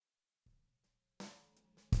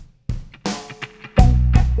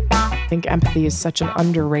think empathy is such an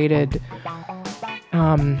underrated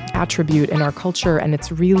attribute in our culture, and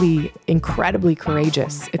it's really incredibly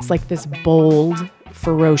courageous. It's like this bold,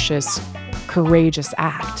 ferocious, courageous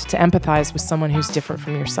act to empathize with someone who's different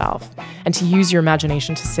from yourself, and to use your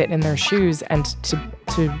imagination to sit in their shoes and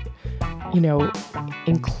to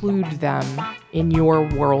include them in your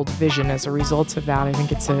world vision as a result of that. I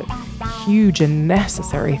think it's a huge and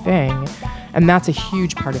necessary thing, and that's a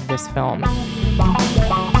huge part of this film.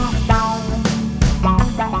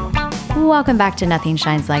 Welcome back to Nothing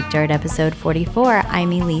Shines Like Dirt, episode 44.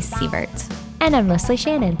 I'm Elise Sievert. And I'm Leslie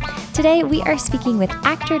Shannon. Today we are speaking with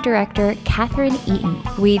actor-director Catherine Eaton.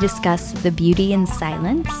 We discuss The Beauty in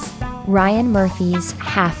Silence, Ryan Murphy's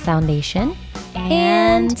Half Foundation,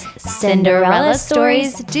 and Cinderella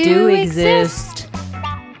stories do exist.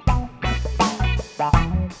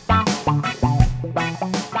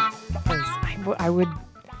 I would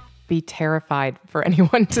be terrified for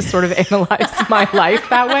anyone to sort of analyze my life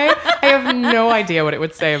that way. I have no idea what it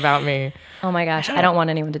would say about me. Oh my gosh, I don't want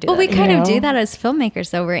anyone to do that. Well, we kind of do that as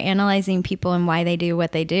filmmakers, though. We're analyzing people and why they do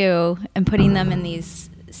what they do and putting them in these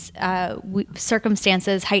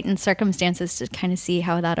circumstances, heightened circumstances, to kind of see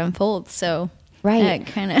how that unfolds. So, right.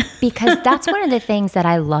 Because that's one of the things that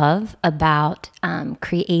I love about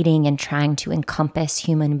creating and trying to encompass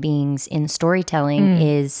human beings in storytelling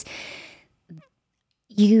is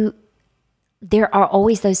there are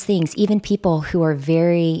always those things, even people who are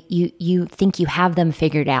you think you have them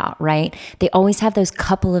figured out, right? They always have those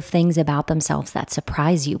couple of things about themselves that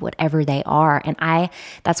surprise you, whatever they are. And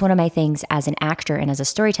that's one of my things as an actor and as a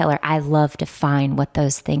storyteller. I love to find what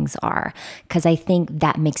those things are, because I think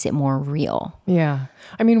that makes it more real. Yeah.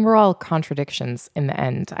 I mean, we're all contradictions in the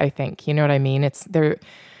end, I think. You know what I mean? It's the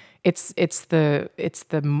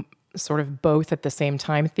sort of both at the same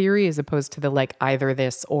time theory, as opposed to the like either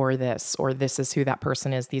this, or this is who that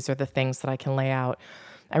person is. These are the things that I can lay out.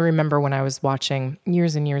 I remember when I was watching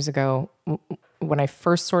years and years ago, when I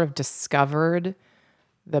first sort of discovered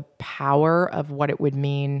the power of what it would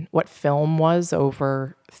mean, what film was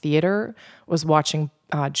over theater, was watching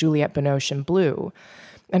Juliette Binoche in Blue.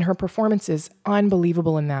 And her performance is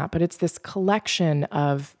unbelievable in that, but it's this collection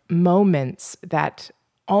of moments that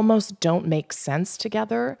almost don't make sense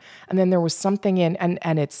together. And then there was something in,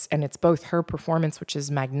 and it's both her performance, which is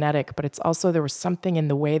magnetic, but it's also, there was something in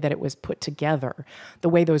the way that it was put together, the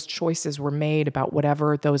way those choices were made about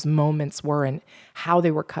whatever those moments were and how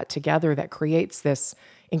they were cut together, that creates this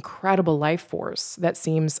incredible life force that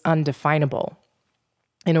seems undefinable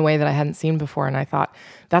in a way that I hadn't seen before. And I thought,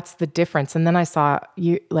 that's the difference. And then I saw,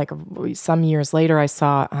 some years later, I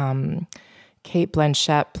saw Cate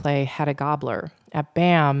Blanchett play Hedda Gabler at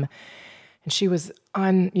BAM, and she was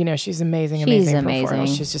she's amazing.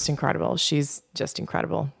 She's just incredible.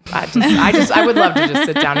 I would love to just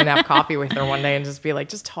sit down and have coffee with her one day and just be like,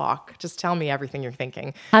 just talk, just tell me everything you're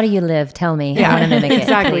thinking. How do you live? Tell me. Yeah, I want to mimic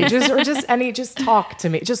exactly. It, Just talk to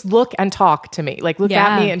me. Just look and talk to me. Like look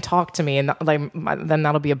at me and talk to me, and then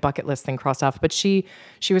that'll be a bucket list thing crossed off. But she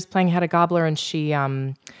was playing Hedda Gabler, and she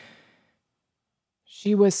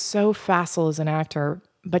was so facile as an actor,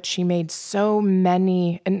 but she made so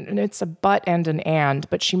many, and it's a but and an and,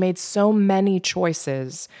 but she made so many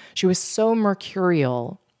choices. She was so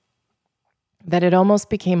mercurial that it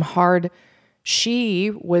almost became hard.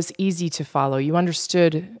 She was easy to follow. You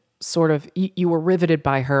understood sort of, you were riveted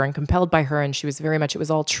by her and compelled by her, and she was very much, it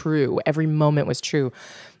was all true. Every moment was true.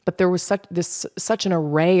 But there was such an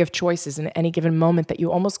array of choices in any given moment that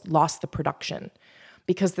you almost lost the production,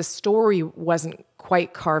 because the story wasn't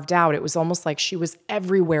quite carved out. It was almost like she was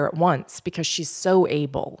everywhere at once, because she's so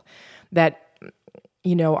able that,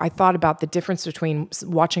 I thought about the difference between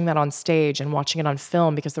watching that on stage and watching it on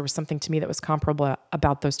film, because there was something to me that was comparable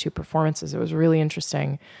about those two performances. It was really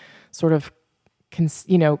interesting, sort of,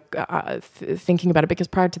 thinking about it, because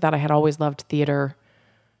prior to that, I had always loved theater.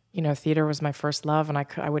 Theater was my first love, and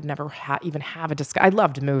I would never even have a discussion. I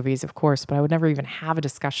loved movies, of course, but I would never even have a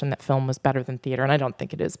discussion that film was better than theater. And I don't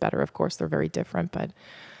think it is better. Of course, they're very different, but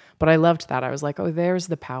I loved that. I was like, oh, there's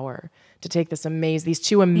the power to take these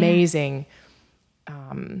two amazing,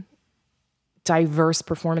 diverse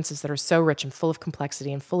performances that are so rich and full of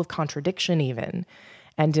complexity and full of contradiction even.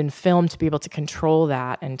 And in film, to be able to control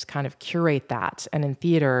that and kind of curate that. And in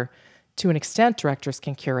theater, to an extent, directors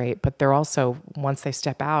can curate, but they're also, once they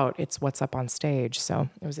step out, it's what's up on stage. So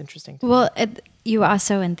it was interesting. You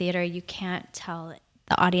also, in theater, you can't tell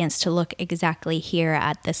the audience to look exactly here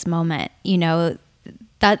at this moment.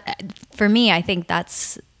 That for me, I think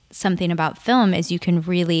that's something about film, is you can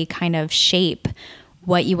really kind of shape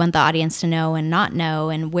what you want the audience to know and not know,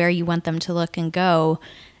 and where you want them to look and go,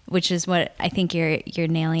 which is what I think you're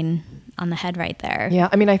nailing on the head right there. Yeah,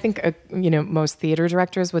 I mean, I think most theater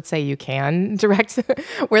directors would say you can direct.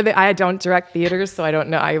 I don't direct theaters, so I don't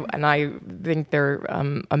know. I think they're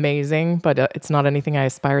amazing, but it's not anything I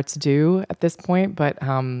aspire to do at this point. But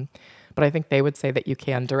I think they would say that you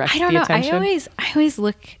can direct. I don't the know. attention. I always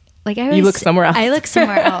look. Like you look somewhere else. I look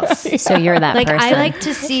somewhere else. So you're that like person. I like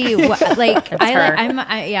to see what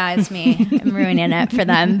it's me. I'm ruining it for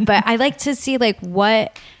them. But I like to see like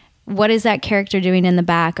what is that character doing in the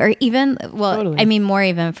back, or even Totally. I mean more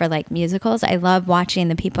even for like musicals. I love watching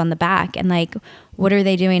the people in the back and like what are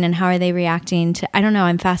they doing and how are they reacting to. I don't know.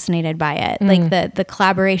 I'm fascinated by it. Like the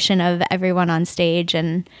collaboration of everyone on stage,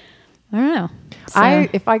 and I don't know. So,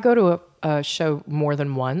 If I go to a show more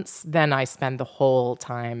than once, then I spend the whole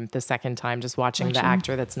time, the second time, just watching the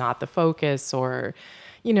actor that's not the focus, or,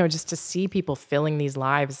 just to see people filling these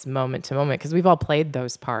lives moment to moment. Because we've all played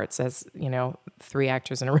those parts as, 3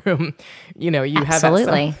 actors in a room. You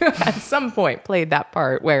Absolutely. have at some point played that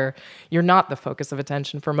part where you're not the focus of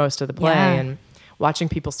attention for most of the play. Yeah. And watching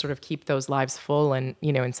people sort of keep those lives full and,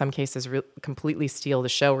 in some cases completely steal the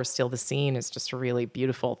show or steal the scene is just a really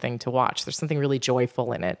beautiful thing to watch. There's something really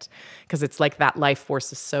joyful in it because it's like that life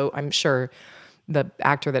force is so, I'm sure the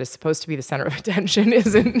actor that is supposed to be the center of attention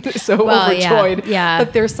isn't so overjoyed. Yeah.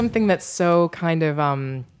 But there's something that's so kind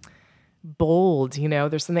of bold,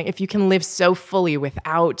 there's something, if you can live so fully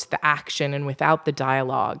without the action and without the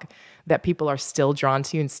dialogue that people are still drawn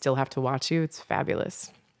to you and still have to watch you, it's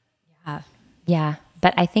fabulous. Yeah.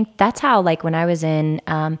 But I think that's how, like when I was even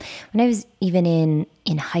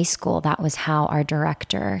in high school, that was how our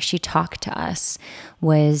director, she talked to us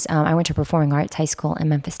was, I went to performing arts high school in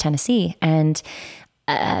Memphis, Tennessee. And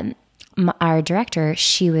our director,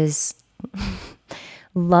 she was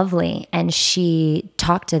lovely. And she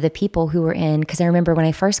talked to the people who were in, because I remember when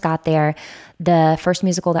I first got there, the first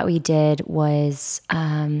musical that we did was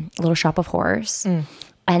Little Shop of Horrors.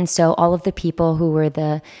 And so all of the people who were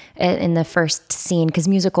in the first scene, because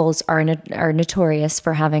musicals are notorious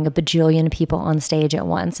for having a bajillion people on stage at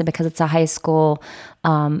once. And because it's a high school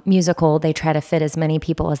musical, they try to fit as many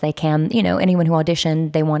people as they can. Anyone who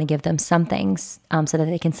auditioned, they want to give them some things so that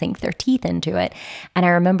they can sink their teeth into it. And I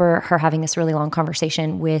remember her having this really long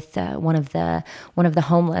conversation with one of the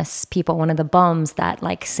homeless people, one of the bums that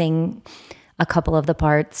like sing a couple of the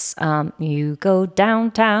parts, you go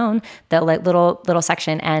downtown, the like little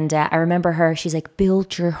section. And I remember her, she's like,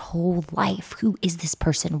 build your whole life. Who is this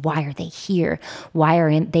person? Why are they here? Why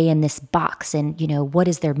are they in this box? And, what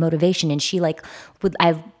is their motivation? And she like,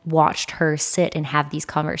 I've watched her sit and have these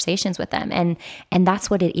conversations with them. And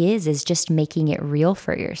that's what it is just making it real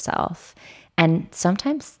for yourself. And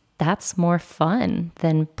sometimes that's more fun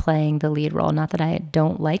than playing the lead role. Not that I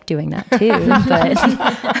don't like doing that too,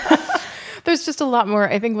 but... There's just a lot more.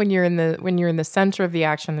 I think when you're in the center of the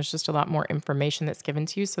action, there's just a lot more information that's given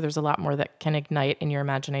to you. So there's a lot more that can ignite in your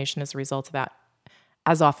imagination as a result of that,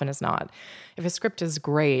 as often as not. If a script is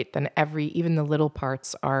great, then even the little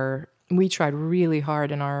parts are. We tried really hard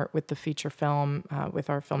with the feature film, with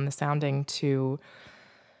our film The Sounding,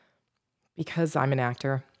 because I'm an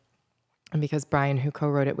actor. And because Brian, who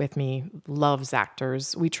co-wrote it with me, loves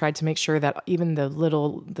actors, we tried to make sure that even the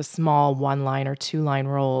small 1-line or 2-line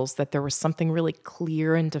roles, that there was something really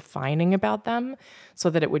clear and defining about them so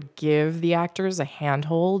that it would give the actors a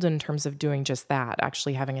handhold in terms of doing just that,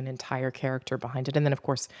 actually having an entire character behind it. And then, of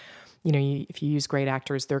course, if you use great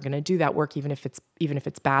actors, they're going to do that work even if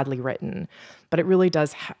it's badly written. But it really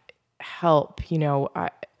does help,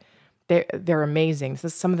 They're amazing. So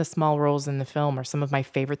some of the small roles in the film are some of my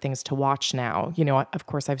favorite things to watch now. Of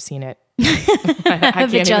course, I've seen it a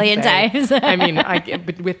bajillion times. I mean,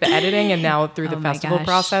 with the editing and now through the festival gosh.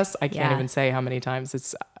 process, I can't even say how many times.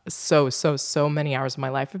 It's so many hours of my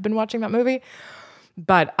life I've been watching that movie.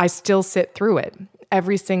 But I still sit through it.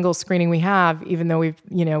 Every single screening we have, even though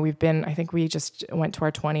we've been, I think we just went to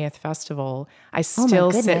our 20th festival. I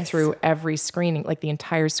still sit through every screening, like the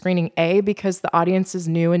entire screening, because the audience is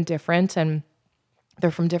new and different and they're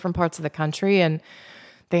from different parts of the country and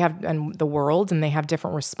the world, and they have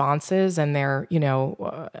different responses, and they're,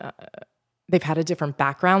 they've had a different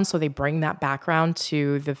background. So they bring that background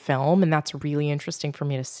to the film, and that's really interesting for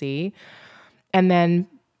me to see. And then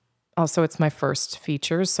also, it's my first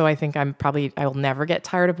feature, so I think I will never get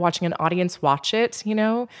tired of watching an audience watch it,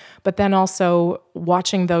 But then also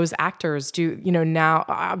watching those actors do, now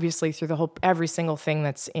obviously through every single thing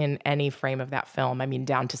that's in any frame of that film, I mean,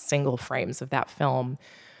 down to single frames of that film,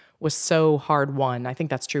 was so hard won. I think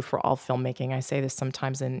that's true for all filmmaking. I say this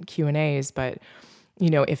sometimes in Q&As, but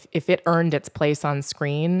if it earned its place on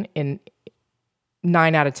screen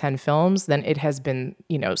 9 out of 10 films, then it has been,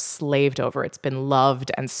 slaved over. It's been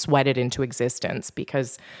loved and sweated into existence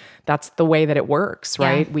because that's the way that it works,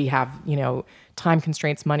 right? Yeah. We have, time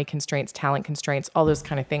constraints, money constraints, talent constraints, all those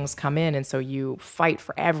kind of things come in. And so you fight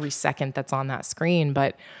for every second that's on that screen.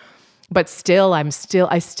 But still, I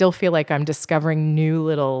still feel like I'm discovering new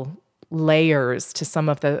little layers to some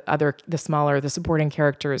of the supporting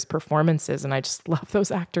characters' performances. And I just love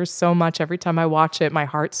those actors so much. Every time I watch it, my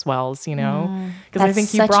heart swells, because I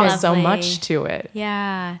think you brought so much to it.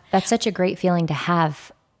 Yeah. That's such a great feeling to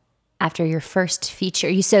have after your first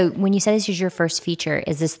feature. So when you say this is your first feature,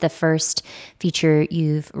 is this the first feature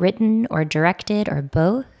you've written or directed or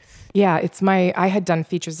both? Yeah, I had done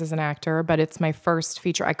features as an actor, but it's my first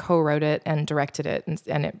feature. I co-wrote it and directed it,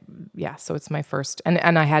 so it's my first.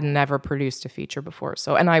 And I had never produced a feature before.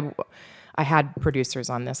 So, and I had producers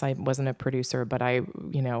on this. I wasn't a producer, but I,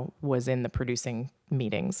 was in the producing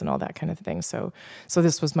meetings and all that kind of thing. So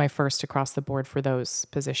this was my first across the board for those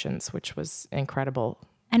positions, which was incredible.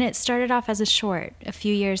 And it started off as a short a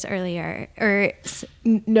few years earlier,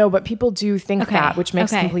 No, but people do think that, which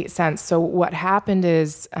makes Okay. complete sense. So what happened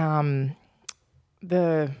is, so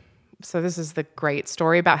this is the great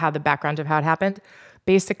story about how the background of how it happened.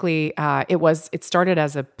 Basically, it started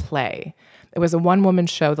as a play. It was a one-woman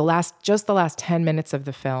show. The last 10 minutes of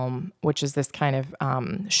the film, which is this kind of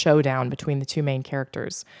showdown between the two main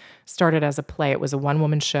characters, started as a play. It was a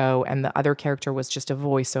one-woman show, and the other character was just a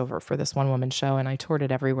voiceover for this one-woman show. And I toured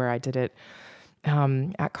it everywhere. I did it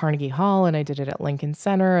at Carnegie Hall, and I did it at Lincoln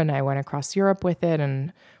Center, and I went across Europe with it,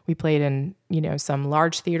 and we played in, some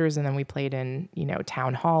large theaters, and then we played in,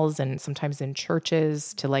 town halls and sometimes in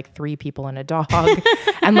churches to like 3 people and a dog.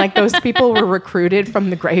 And like those people were recruited from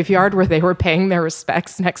the graveyard where they were paying their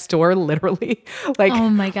respects next door, literally. Like, oh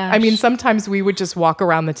my gosh. I mean, sometimes we would just walk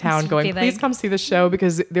around the town going, please like, come see the show,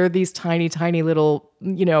 because there are these tiny, tiny little,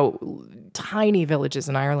 tiny villages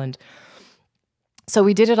in Ireland. So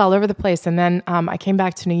we did it all over the place. And then I came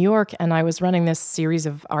back to New York, and I was running this series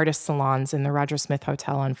of artist salons in the Roger Smith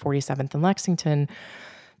Hotel on 47th and Lexington.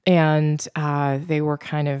 And they were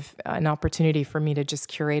kind of an opportunity for me to just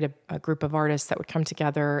curate a group of artists that would come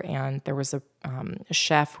together. And there was a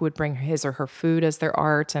chef who would bring his or her food as their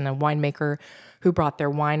art, and a winemaker who brought their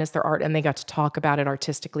wine as their art. And they got to talk about it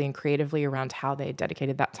artistically and creatively around how they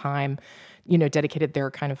dedicated that time, dedicated their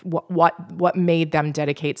kind of what made them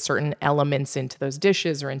dedicate certain elements into those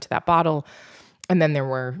dishes or into that bottle. And then there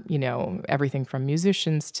were, everything from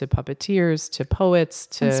musicians to puppeteers to poets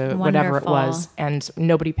to whatever it was. And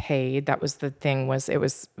nobody paid. That was the thing, it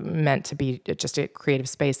was meant to be just a creative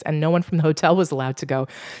space. And no one from the hotel was allowed to go.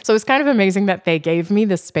 So it's kind of amazing that they gave me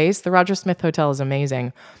this space. The Roger Smith Hotel is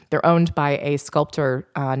amazing. They're owned by a sculptor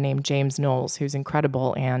named James Knowles, who's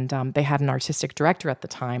incredible. And they had an artistic director at the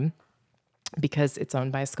time, because it's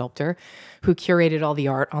owned by a sculptor who curated all the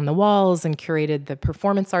art on the walls and curated the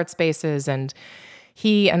performance art spaces. And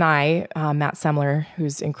he and I, Matt Semler,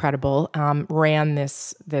 who's incredible, ran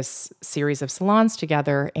this series of salons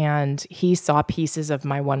together. And he saw pieces of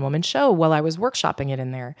my one-woman show while I was workshopping it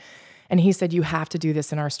in there. And he said, you have to do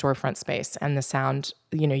this in our storefront space. And the sound,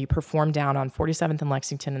 you perform down on 47th and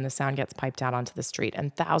Lexington, and the sound gets piped out onto the street.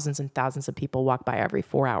 And thousands of people walk by every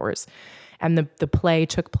 4 hours. And the play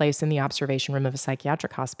took place in the observation room of a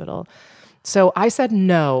psychiatric hospital. So I said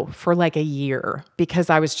no for like a year, because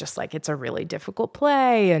I was just like, it's a really difficult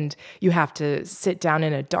play, and you have to sit down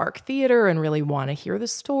in a dark theater and really want to hear the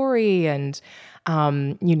story, and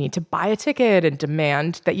you need to buy a ticket and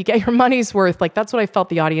demand that you get your money's worth. Like, that's what I felt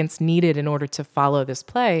the audience needed in order to follow this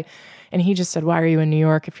play. And he just said, why are you in New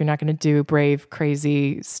York if you're not going to do brave,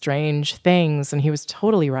 crazy, strange things? And he was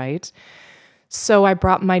totally right. So I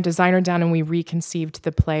brought my designer down, and we reconceived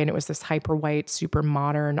the play, and it was this hyper white, super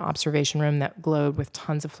modern observation room that glowed with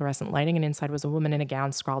tons of fluorescent lighting, and inside was a woman in a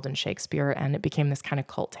gown scrawled in Shakespeare, and it became this kind of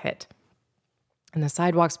cult hit. And the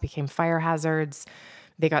sidewalks became fire hazards.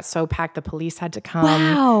 They got so packed the police had to come.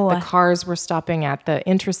 Wow. The cars were stopping at the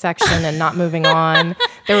intersection and not moving on.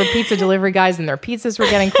 There were pizza delivery guys, and their pizzas were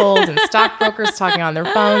getting cold, and stockbrokers talking on their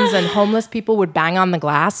phones, and homeless people would bang on the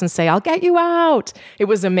glass and say, I'll get you out. It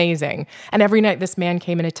was amazing. And every night this man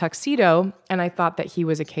came in a tuxedo, and I thought that he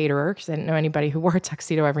was a caterer, because I didn't know anybody who wore a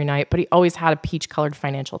tuxedo every night, but he always had a peach-colored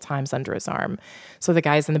Financial Times under his arm. So the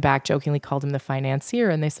guys in the back jokingly called him the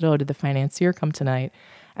financier, and they said, oh, did the financier come tonight?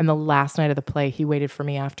 And the last night of the play, he waited for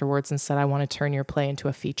me afterwards and said, I want to turn your play into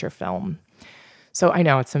a feature film. So I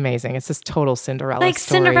know it's amazing. It's this total Cinderella Like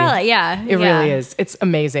story. Cinderella, yeah. It really is. It's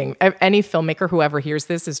amazing. Any filmmaker, whoever hears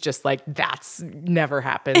this, is just like, that's never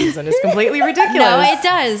happens and it's completely ridiculous. No, it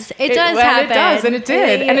does. It does happen. It does, and it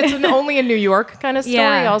did. And it's only a New York kind of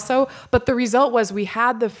story also. But the result was we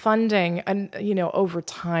had the funding and, over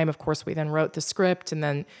time, of course, we then wrote the script and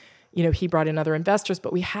then, he brought in other investors,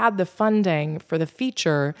 but we had the funding for the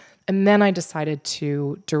feature. And then I decided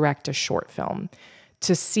to direct a short film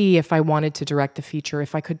to see if I wanted to direct the feature,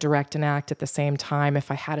 if I could direct and act at the same time, if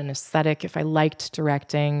I had an aesthetic, if I liked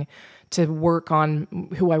directing, to work on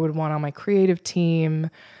who I would want on my creative team,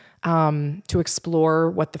 to explore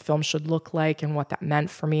what the film should look like and what that meant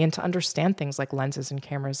for me, and to understand things like lenses and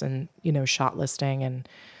cameras and, shot listing. And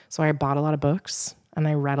so I bought a lot of books and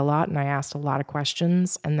I read a lot and I asked a lot of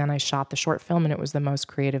questions, and then I shot the short film, and it was the most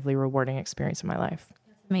creatively rewarding experience of my life.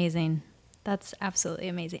 Amazing. That's absolutely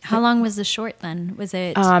amazing. How long was the short then? Was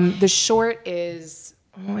it? The short is,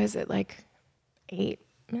 what is it, like 8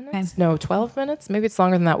 minutes? Okay. No, 12 minutes? Maybe it's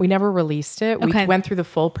longer than that. We never released it. We went through the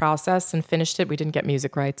full process and finished it. We didn't get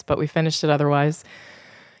music rights, but we finished it otherwise.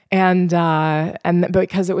 And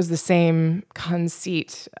because it was the same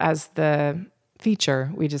conceit as the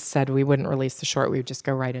feature, we just said we wouldn't release the short. We would just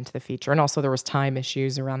go right into the feature. And also there was time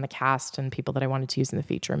issues around the cast and people that I wanted to use in the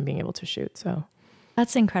feature and being able to shoot. So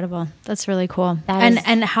that's incredible. That's really cool.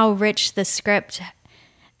 And how rich the script.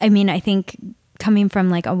 I mean, I think coming from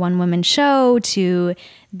like a one-woman show to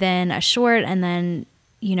then a short and then,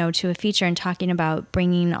 to a feature, and talking about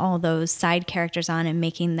bringing all those side characters on and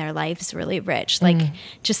making their lives really rich. Like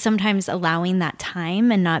just sometimes allowing that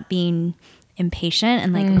time and not being impatient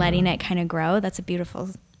and like letting it kind of grow. That's a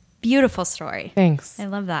beautiful story. Thanks. I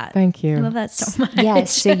love that. Thank you. I love that so much. Yeah.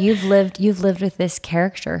 So you've lived with this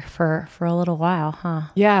character for a little while, huh?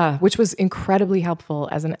 Yeah, which was incredibly helpful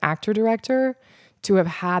as an actor director to have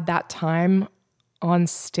had that time on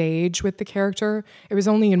stage with the character. It was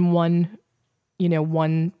only in one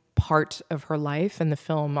part of her life, and the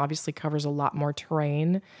film obviously covers a lot more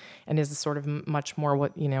terrain and is a sort of much more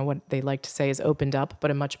what they like to say is opened up,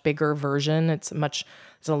 but a much bigger version. It's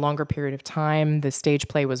a longer period of time. The stage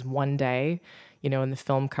play was one day, and the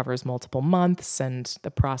film covers multiple months, and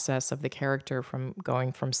the process of the character from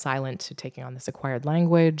going from silent to taking on this acquired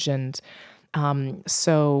language. And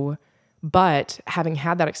but having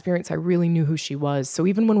had that experience, I really knew who she was. So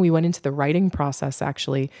even when we went into the writing process,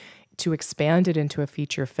 actually, to expand it into a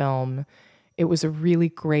feature film, it was a really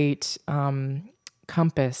great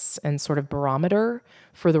compass and sort of barometer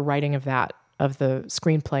for the writing of the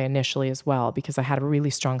screenplay initially as well, because I had a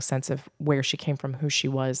really strong sense of where she came from, who she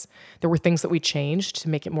was. There were things that we changed to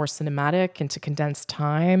make it more cinematic and to condense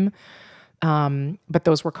time, but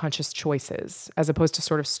those were conscious choices, as opposed to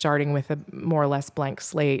sort of starting with a more or less blank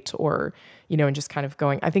slate, or, and just kind of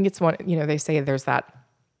going. I think it's one, they say there's that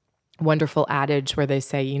wonderful adage where they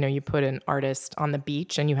say, you put an artist on the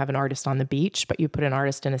beach and you have an artist on the beach, but you put an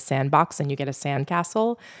artist in a sandbox and you get a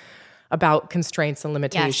sandcastle, about constraints and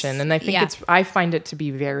limitation. Yes. And I think I find it to be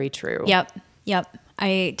very true. Yep.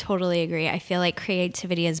 I totally agree. I feel like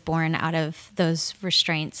creativity is born out of those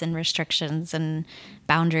restraints and restrictions and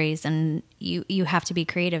boundaries, and you have to be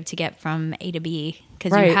creative to get from A to B,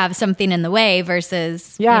 because you have something in the way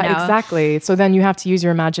versus exactly. So then you have to use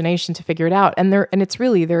your imagination to figure it out, and it's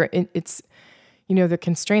really it's the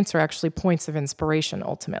constraints are actually points of inspiration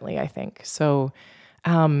ultimately, I think. So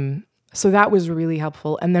so that was really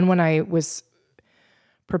helpful. And then when I was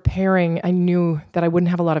preparing, I knew that I wouldn't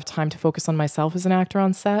have a lot of time to focus on myself as an actor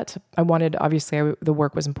on set. The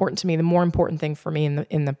work was important to me. The more important thing for me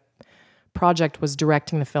in the project was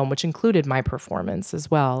directing the film, which included my performance as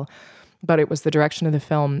well. But it was the direction of the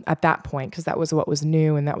film at that point, because that was what was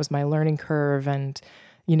new, and that was my learning curve, and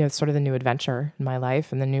sort of the new adventure in my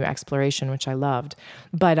life and the new exploration, which I loved.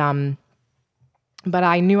 But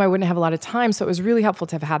I knew I wouldn't have a lot of time, so it was really helpful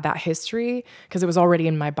to have had that history, because it was already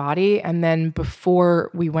in my body. And then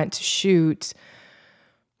before we went to shoot,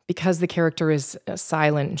 because the character is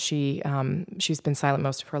silent, she's been silent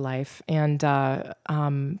most of her life, and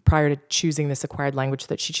prior to choosing this acquired language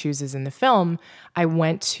that she chooses in the film, I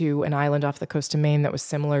went to an island off the coast of Maine that was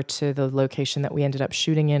similar to the location that we ended up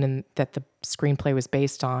shooting in and that the screenplay was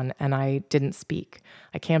based on, and I didn't speak.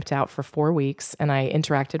 I camped out for 4 weeks, and I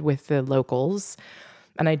interacted with the locals,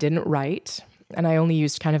 and I didn't write. And I only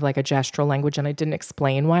used kind of like a gestural language, and I didn't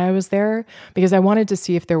explain why I was there, because I wanted to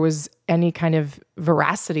see if there was any kind of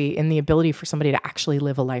veracity in the ability for somebody to actually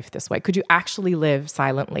live a life this way. Could you actually live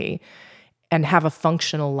silently and have a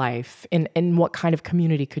functional life? In what kind of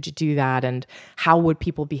community could you do that? And how would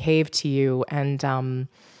people behave to you? And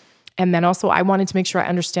And then also I wanted to make sure I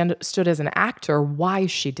understood as an actor why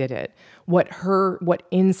she did it, what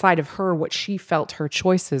inside of her, what she felt her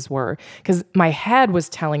choices were. Because my head was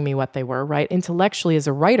telling me what they were, right? Intellectually as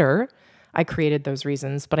a writer, I created those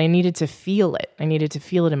reasons, but I needed to feel it. I needed to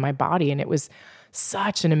feel it in my body. And it was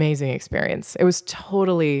such an amazing experience. It was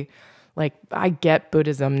totally like, I get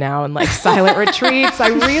Buddhism now and like silent retreats. I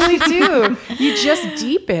really do. You just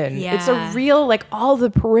deepen. Yeah. It's a real, like all the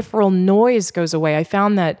peripheral noise goes away. I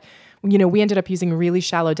found that, we ended up using really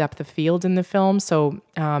shallow depth of field in the film. So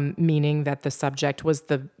meaning that the subject was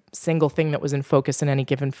the single thing that was in focus in any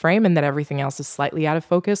given frame and that everything else is slightly out of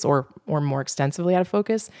focus or more extensively out of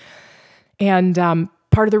focus. And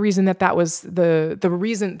part of the reason that was the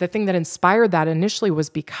thing that inspired that initially was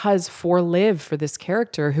because for Liv, for this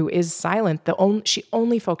character who is silent, she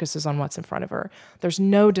only focuses on what's in front of her. There's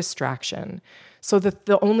no distraction. So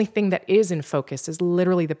the only thing that is in focus is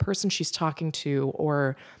literally the person she's talking to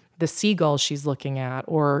or the seagull she's looking at,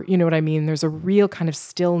 or you know what I mean? There's a real kind of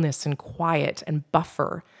stillness and quiet and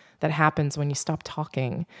buffer that happens when you stop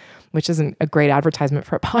talking, which isn't a great advertisement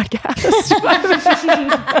for a podcast.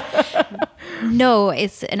 No,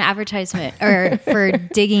 it's an advertisement or for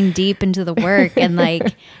digging deep into the work and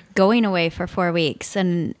like going away for 4 weeks.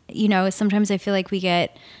 And, sometimes I feel like we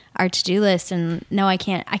get our to-do list and no, I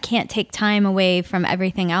can't take time away from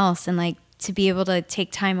everything else. And like to be able to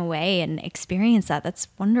take time away and experience that's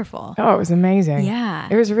wonderful. Oh, it was amazing. Yeah.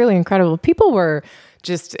 It was really incredible. People were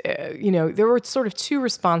just, there were sort of two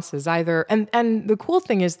responses either. And the cool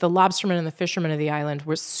thing is the lobstermen and the fishermen of the island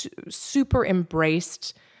were super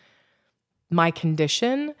embraced my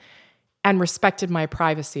condition and respected my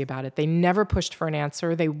privacy about it. They never pushed for an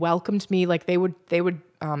answer. They welcomed me. Like they would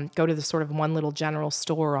go to the sort of one little general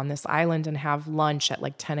store on this island and have lunch at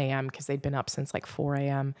like 10 a.m. because they'd been up since like 4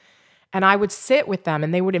 a.m. And I would sit with them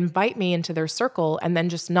and they would invite me into their circle and then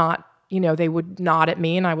just not, they would nod at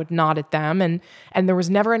me and I would nod at them. And there was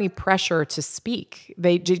never any pressure to speak.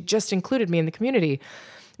 They just included me in the community.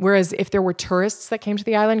 Whereas if there were tourists that came to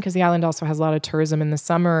the island, because the island also has a lot of tourism in the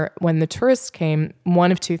summer, when the tourists came,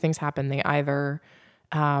 one of two things happened. They either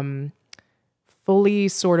fully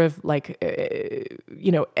sort of like,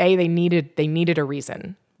 they needed a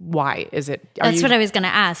reason. Why is it? That's what I was going to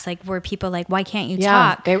ask. Like, were people like, why can't you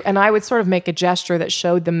talk? And I would sort of make a gesture that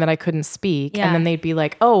showed them that I couldn't speak. Yeah. And then they'd be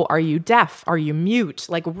like, oh, are you deaf? Are you mute?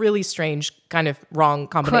 Like really strange kind of wrong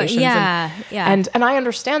combinations. And I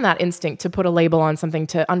understand that instinct to put a label on something,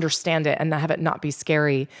 to understand it and have it not be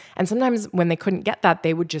scary. And sometimes when they couldn't get that,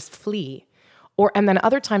 they would just flee. And then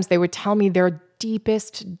other times they would tell me their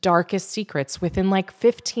deepest, darkest secrets within like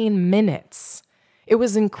 15 minutes. It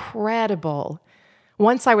was incredible.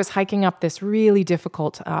 Once I was hiking up this really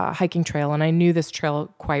difficult hiking trail, and I knew this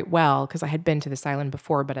trail quite well because I had been to this island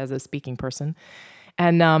before, but as a speaking person.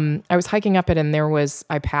 And I was hiking up it, and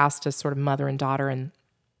I passed a sort of mother and daughter, and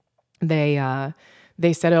they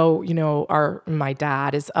said, oh, my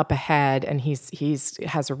dad is up ahead, and he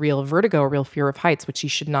has a real vertigo, a real fear of heights, which he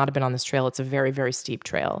should not have been on this trail. It's a very, very steep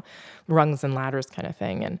trail, rungs and ladders kind of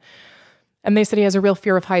thing, And they said he has a real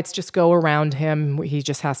fear of heights, just go around him. He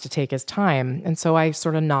just has to take his time. And so I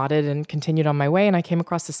sort of nodded and continued on my way. And I came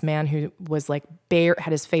across this man who was like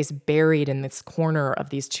had his face buried in this corner of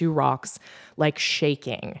these two rocks, like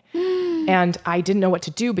shaking. And I didn't know what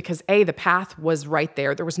to do because A, the path was right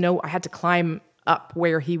there. I had to climb up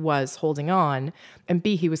where he was holding on. And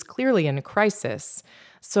B, he was clearly in a crisis.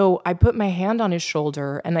 So I put my hand on his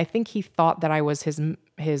shoulder, and I think he thought that I was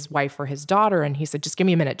his wife or his daughter. And he said, just give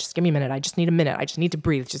me a minute. Just give me a minute. I just need a minute. I just need to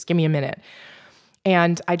breathe. Just give me a minute.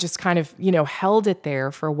 And I just kind of, held it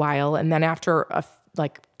there for a while. And then after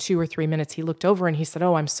like 2 or 3 minutes, he looked over and he said,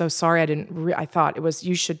 oh, I'm so sorry. I thought it was,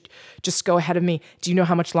 you should just go ahead of me. Do you know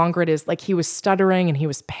how much longer it is? Like he was stuttering and he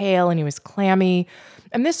was pale and he was clammy.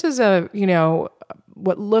 And this is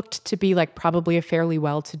what looked to be like probably a fairly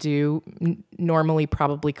well-to-do, normally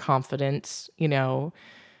probably confident, male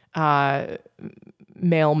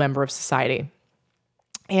member of society.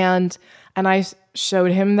 And I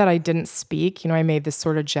showed him that I didn't speak. I made this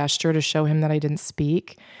sort of gesture to show him that I didn't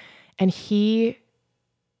speak. And he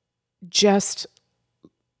just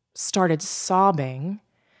started sobbing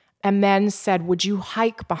and then said, would you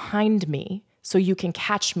hike behind me so you can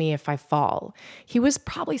catch me if I fall? He was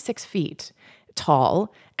probably 6 feet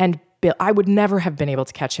tall, and I would never have been able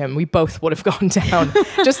to catch him. We both would have gone down.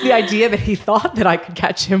 Just the idea that he thought that I could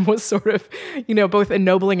catch him was sort of, both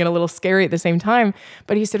ennobling and a little scary at the same time.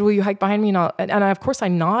 But he said, will you hike behind me? And of course I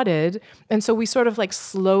nodded. And so we sort of like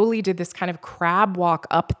slowly did this kind of crab walk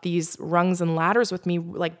up these rungs and ladders with me,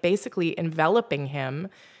 like basically enveloping him,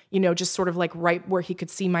 just sort of like right where he could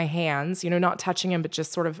see my hands, not touching him, but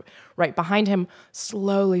just sort of right behind him,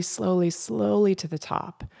 slowly, slowly, slowly to the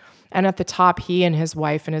top. And at the top, he and his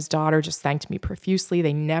wife and his daughter just thanked me profusely.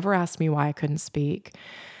 They never asked me why I couldn't speak.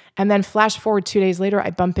 And then flash forward 2 days later, I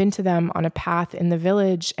bump into them on a path in the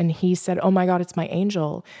village, and he said, "Oh my God, it's my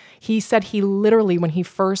angel." He said he literally, when we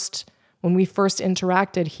first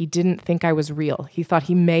interacted, he didn't think I was real. He thought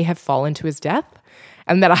he may have fallen to his death,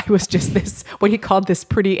 and that I was just this, what he called this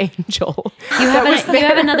pretty angel. You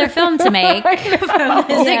have another film to make from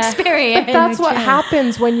this experience. But that's what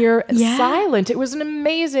happens when you're silent. It was an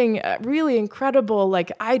amazing, really incredible,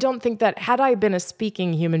 I don't think that had I been a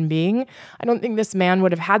speaking human being, I don't think this man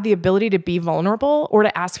would have had the ability to be vulnerable or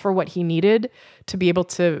to ask for what he needed to be able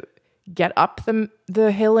to get up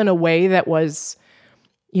the hill in a way that was,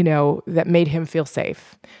 that made him feel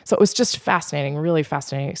safe. So it was just fascinating, really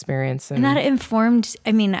fascinating experience. And that informed,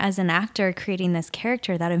 as an actor creating this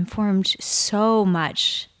character, that informed so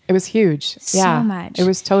much. It was huge. So much. It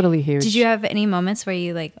was totally huge. Did you have any moments where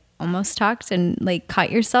you almost talked and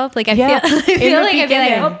caught yourself? I feel like I'd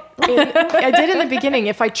be I did in the beginning.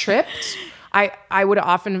 If I tripped, I would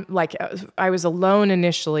often, I was alone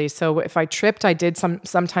initially. So if I tripped, I did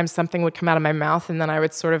sometimes something would come out of my mouth, and then I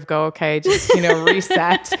would sort of go, okay, just,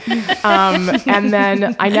 reset. And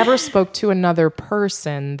then I never spoke to another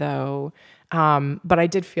person though. But I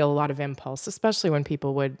did feel a lot of impulse, especially when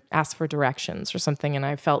people would ask for directions or something. And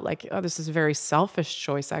I felt like, oh, this is a very selfish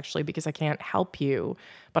choice actually, because I can't help you,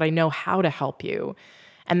 but I know how to help you.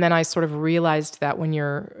 And then I sort of realized that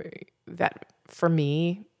that for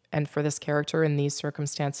me, and for this character in these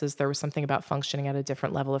circumstances, there was something about functioning at a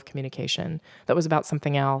different level of communication that was about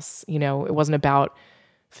something else. It wasn't about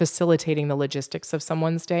facilitating the logistics of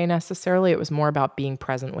someone's day necessarily. It was more about being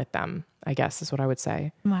present with them, I guess is what I would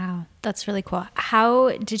say. Wow, that's really cool.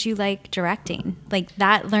 How did you like directing?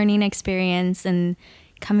 That learning experience and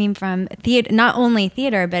coming from theater, not only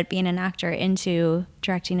theater, but being an actor into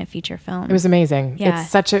directing a feature film. It was amazing. Yeah.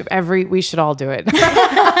 It's such we should all do it.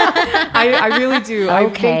 I really do.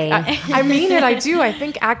 Okay. I mean it. I do. I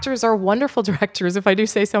think actors are wonderful directors, if I do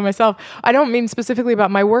say so myself. I don't mean specifically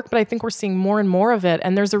about my work, but I think we're seeing more and more of it.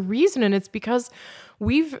 And there's a reason, and it's because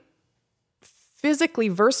we've physically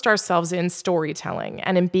versed ourselves in storytelling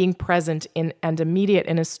and in being present in and immediate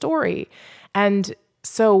in a story. And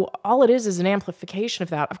so all it is an amplification of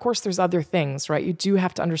that. Of course, there's other things, right? You do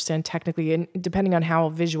have to understand technically, and depending on how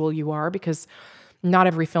visual you are, because not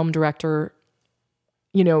every film director,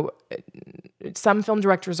 some film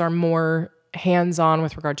directors are more hands-on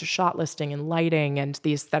with regard to shot listing and lighting and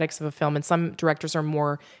the aesthetics of a film, and some directors are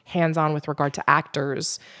more hands-on with regard to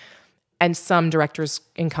actors. And some directors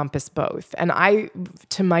encompass both. And I,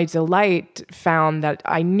 to my delight, found that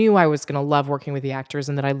I knew I was going to love working with the actors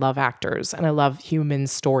and that I love actors and I love human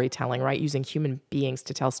storytelling, right? Using human beings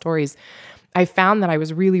to tell stories. I found that I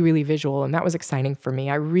was really, really visual, and that was exciting for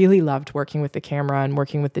me. I really loved working with the camera and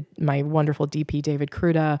working with my wonderful DP, David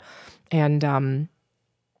Kruda, and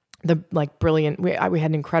the brilliant, we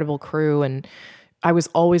had an incredible crew, and I was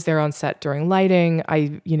always there on set during lighting.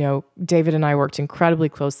 David and I worked incredibly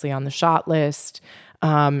closely on the shot list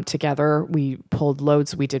together. We pulled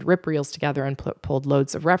loads. We did rip reels together and pulled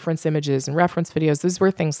loads of reference images and reference videos. Those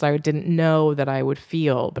were things that I didn't know that I would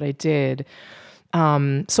feel, but I did.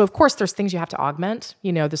 So of course there's things you have to augment,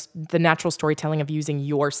 the natural storytelling of using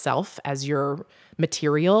yourself as your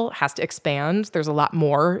material has to expand. There's a lot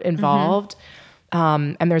more involved.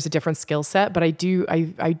 And there's a different skill set, but I do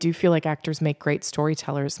feel like actors make great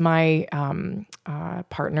storytellers. My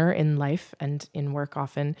partner in life and in work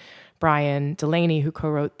often, Brian Delaney, who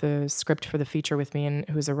co-wrote the script for the feature with me and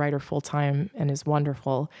who's a writer full-time and is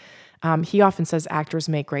wonderful, he often says actors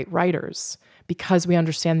make great writers because we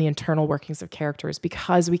understand the internal workings of characters,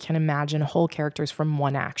 because we can imagine whole characters from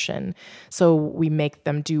one action. So we make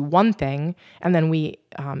them do one thing, and then we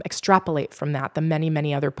extrapolate from that the many,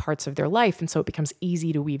 many other parts of their life. And so it becomes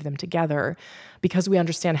easy to weave them together because we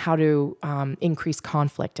understand how to increase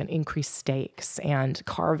conflict and increase stakes and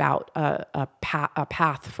carve out a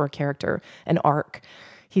path for a character, an arc.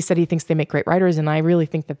 He said he thinks they make great writers, and I really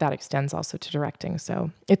think that extends also to directing.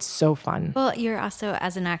 So it's so fun. Well, you're also,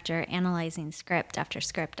 as an actor, analyzing script after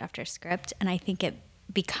script after script, and I think it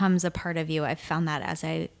becomes a part of you. I've found that as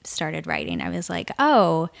I started writing. I was like,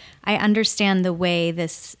 oh, I understand the way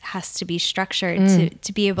this has to be structured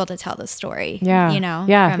to be able to tell the story. Yeah.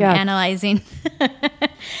 From analyzing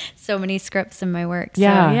so many scripts in my work. So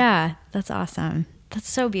yeah, that's awesome. That's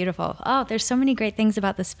so beautiful. Oh, there's so many great things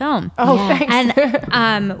about this film. Oh, thanks.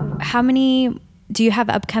 And how many do you have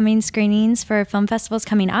upcoming screenings for film festivals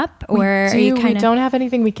coming up, or are you we don't have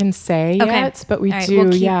anything we can say yet, but we do,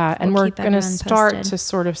 and we're going to start to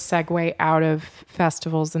sort of segue out of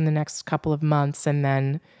festivals in the next couple of months, and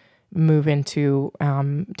then move into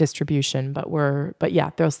distribution. But we're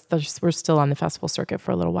still on the festival circuit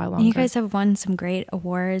for a little while longer. You guys have won some great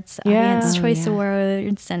awards, Audience Choice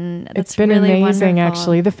Awards, and it's been really amazing. Wonderful.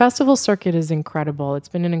 Actually, the festival circuit is incredible. It's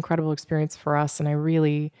been an incredible experience for us, and I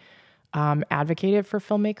really advocate it for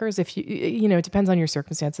filmmakers. If it depends on your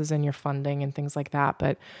circumstances and your funding and things like that.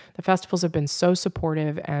 But the festivals have been so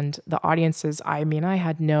supportive, and the audiences. I mean, I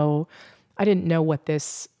didn't know what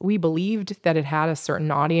this. We believed that it had a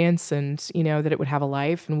certain audience, and that it would have a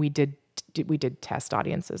life, and we did test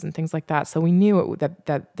audiences and things like that. So we knew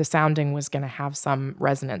that the sounding was going to have some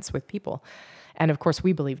resonance with people, and of course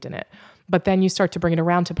we believed in it. But then you start to bring it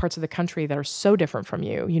around to parts of the country that are so different from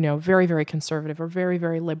you. Very, very conservative, or very,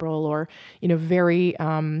 very liberal, or very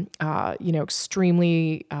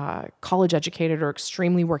extremely college educated, or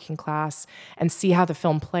extremely working class, and see how the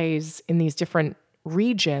film plays in these different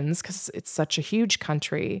regions, because it's such a huge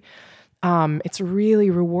country. It's really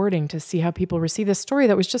rewarding to see how people receive this story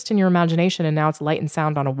that was just in your imagination, and now it's light and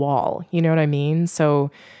sound on a wall. You know what I mean? So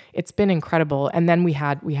it's been incredible. And then we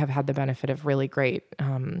have had the benefit of really great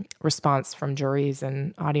response from juries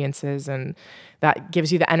and audiences, and that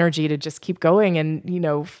gives you the energy to just keep going, and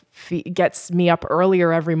gets me up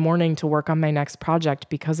earlier every morning to work on my next project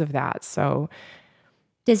because of that. So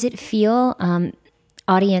does it feel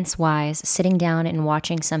audience-wise, sitting down and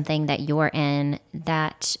watching something that you're in,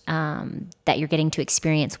 that you're getting to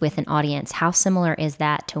experience with an audience, how similar is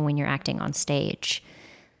that to when you're acting on stage?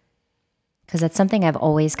 Because that's something I've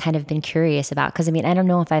always kind of been curious about. Because I don't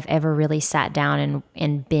know if I've ever really sat down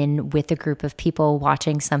and been with a group of people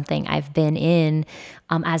watching something I've been in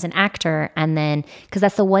as an actor. And then, because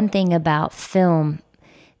that's the one thing about film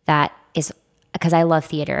that is, because I love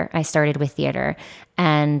theater. I started with theater,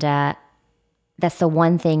 and that's the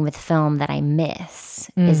one thing with film that I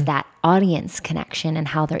miss is that audience connection and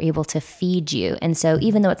how they're able to feed you. And so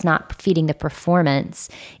even though it's not feeding the performance,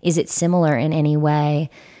 is it similar in any way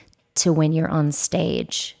to when you're on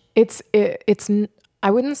stage? I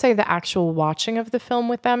wouldn't say the actual watching of the film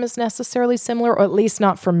with them is necessarily similar, or at least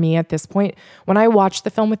not for me at this point. When I watch the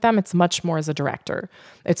film with them, it's much more as a director.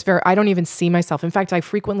 I don't even see myself. In fact, I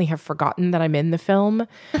frequently have forgotten that I'm in the film,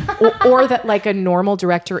 or that like a normal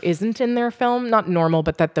director isn't in their film. Not normal,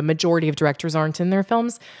 but that the majority of directors aren't in their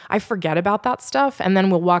films. I forget about that stuff. And then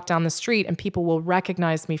we'll walk down the street and people will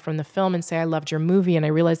recognize me from the film and say, I loved your movie. And I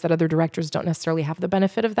realize that other directors don't necessarily have the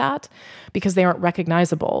benefit of that because they aren't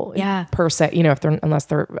recognizable per se, unless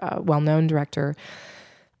they're a well-known director.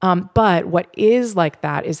 But what is like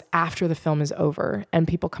that is after the film is over and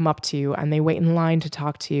people come up to you and they wait in line to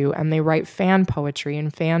talk to you, and they write fan poetry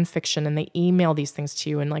and fan fiction, and they email these things to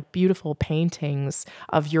you in like beautiful paintings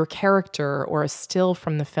of your character or a still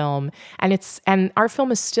from the film. And our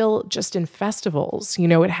film is still just in festivals.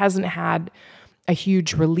 It hasn't had a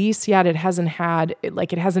huge release yet.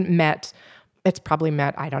 It's probably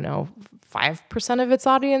met, I don't know, 5% of its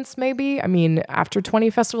audience, maybe. After 20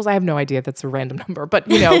 festivals, I have no idea. That's a random number, but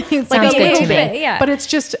sounds good to me. Yeah. But it's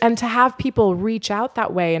just, and to have people reach out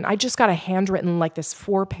that way. And I just got a handwritten, like this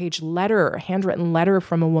 4-page handwritten letter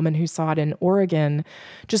from a woman who saw it in Oregon,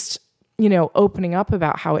 just, opening up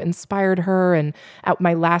about how it inspired her. And at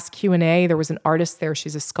my last Q&A, there was an artist there.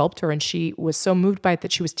 She's a sculptor, and she was so moved by it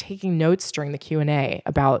that she was taking notes during the Q&A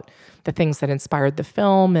about the things that inspired the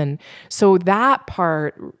film. And so that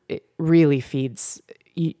part, it really feeds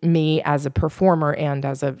me as a performer and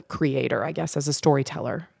as a creator, I guess, as a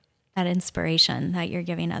storyteller. That inspiration that you're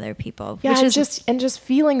giving other people. Yeah, which just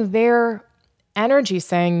feeling their energy,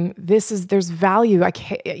 saying there's value.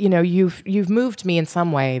 You've moved me in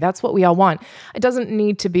some way. That's what we all want. It doesn't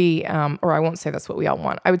need to be, or I won't say that's what we all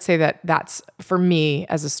want. I would say that's for me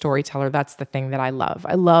as a storyteller. That's the thing that I love.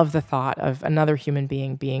 I love the thought of another human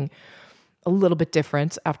being a little bit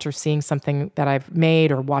different after seeing something that I've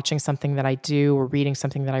made, or watching something that I do, or reading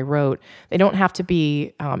something that I wrote. They don't have to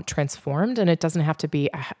be transformed, and it doesn't have to be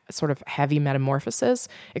a sort of heavy metamorphosis.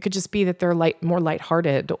 It could just be that they're more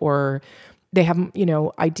lighthearted, or they have,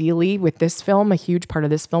 ideally with this film, a huge part of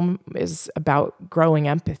this film is about growing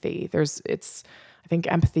empathy. I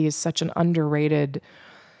think empathy is such an underrated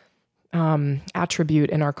attribute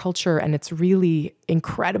in our culture, and it's really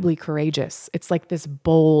incredibly courageous. It's like this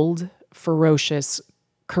bold, ferocious,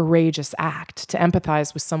 courageous act to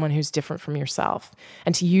empathize with someone who's different from yourself,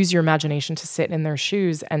 and to use your imagination to sit in their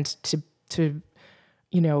shoes and to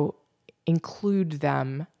include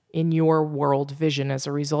them in your world vision as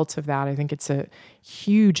a result of that. I think it's a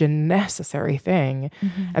huge and necessary thing.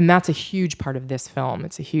 And that's a huge part of this film.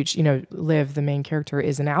 It's a huge, Liv, the main character,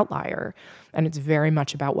 is an outlier. And it's very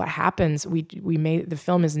much about what happens. The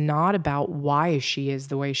film is not about why she is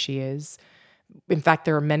the way she is. In fact,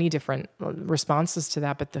 there are many different responses to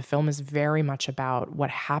that, but the film is very much about what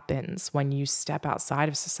happens when you step outside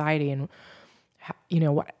of society, and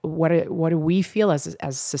what do we feel as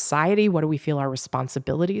society? What do we feel our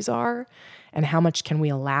responsibilities are, and how much can we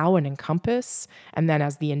allow and encompass? And then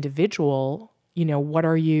as the individual,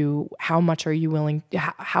 how much are you willing?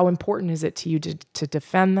 How important is it to you to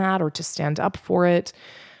defend that or to stand up for it?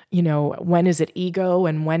 When is it ego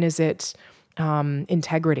and when is it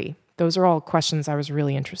integrity? Those are all questions I was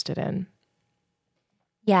really interested in.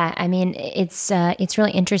 Yeah, I mean, it's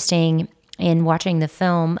really interesting in watching the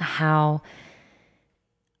film how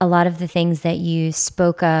a lot of the things that you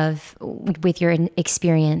spoke of with your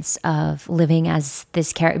experience of living as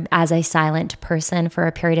as a silent person for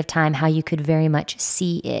a period of time, how you could very much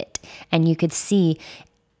see it, and you could see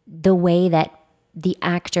the way that the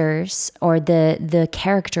actors or the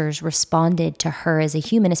characters responded to her as a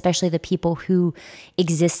human, especially the people who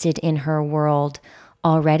existed in her world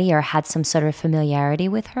already or had some sort of familiarity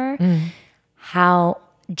with her, how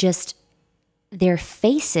just their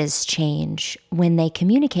faces change when they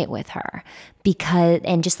communicate with her,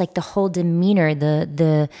 and just like the whole demeanor,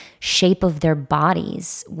 the shape of their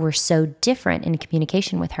bodies were so different in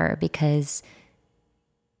communication with her, because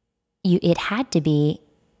it had to be,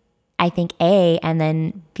 I think, A, and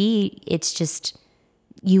then B, it's just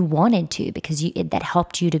you wanted to, because that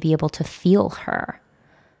helped you to be able to feel her.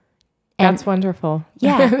 And that's wonderful.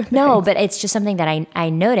 Yeah, no, but it's just something that I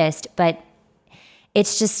noticed, but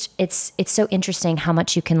it's just, it's so interesting how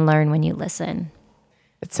much you can learn when you listen.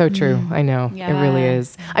 It's so true. I know. Yeah. It really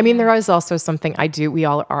is. I mean, there is also something we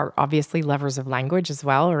all are obviously lovers of language as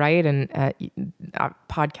well, right? And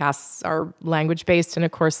podcasts are language based. And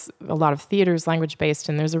of course, a lot of theater is language based,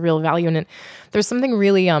 and there's a real value in it. There's something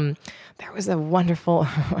really, there was a wonderful,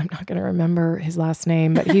 I'm not going to remember his last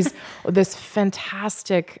name, but he's this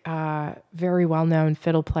fantastic, very well-known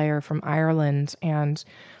fiddle player from Ireland. And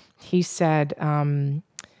he said,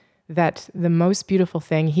 that the most beautiful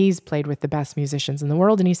thing, he's played with the best musicians in the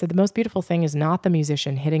world, and he said the most beautiful thing is not the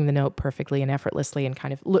musician hitting the note perfectly and effortlessly and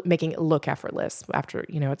kind of making it look effortless after,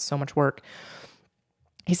 it's so much work.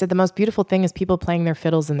 He said the most beautiful thing is people playing their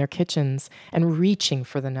fiddles in their kitchens and reaching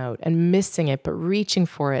for the note and missing it, but reaching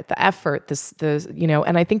for it, the effort,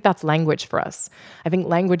 and I think that's language for us. I think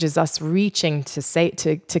language is us reaching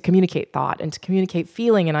to communicate thought and to communicate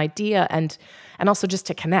feeling and idea and also just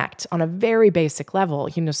to connect on a very basic level.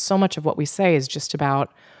 So much of what we say is just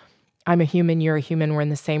about, I'm a human, you're a human, we're in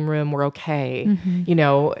the same room, we're okay.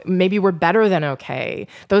 Maybe we're better than okay.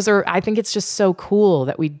 I think it's just so cool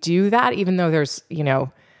that we do that, even though there's,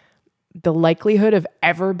 the likelihood of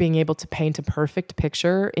ever being able to paint a perfect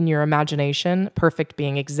picture in your imagination, perfect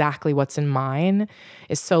being exactly what's in mine,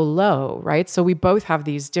 is so low, right? So we both have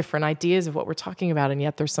these different ideas of what we're talking about, and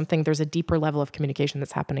yet there's a deeper level of communication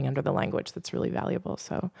that's happening under the language that's really valuable.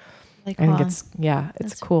 So really cool. I think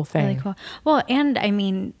it's a cool thing. Really cool. Well, and I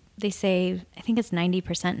mean, they say, I think it's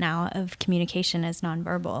 90% now of communication is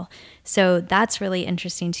nonverbal. So that's really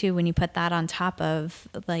interesting too, when you put that on top of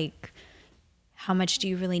like, how much do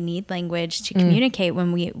you really need language to communicate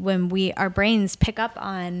when our brains pick up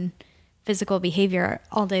on physical behavior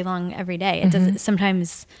all day long, every day. It doesn't,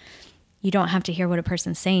 sometimes you don't have to hear what a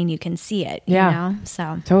person's saying. You can see it, you know?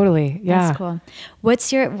 So totally. Yeah. That's cool.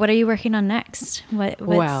 What are you working on next? Tell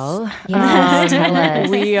us.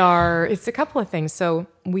 It's a couple of things. So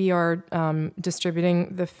we are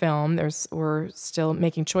distributing the film. We're still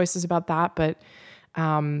making choices about that, but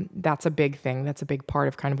that's a big thing. That's a big part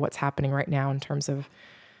of kind of what's happening right now in terms of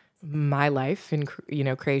my life and,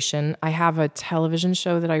 creation. I have a television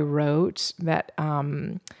show that I wrote that,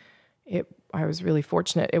 I was really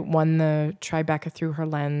fortunate. It won the Tribeca Through Her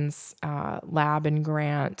Lens Lab and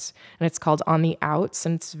grant, and it's called On the Outs,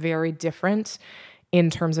 and it's very different in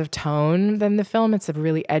terms of tone than the film. It's a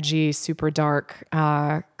really edgy, super dark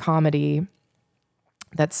comedy.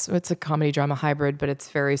 It's a comedy drama hybrid, but it's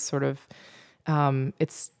very sort of,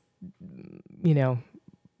 it's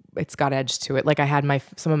got edge to it. Like I had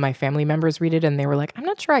some of my family members read it and they were like, I'm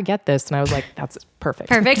not sure I get this. And I was like, that's perfect.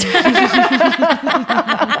 Perfect.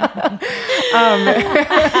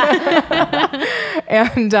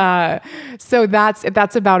 So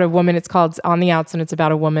that's about a woman. It's called On the Outs, and it's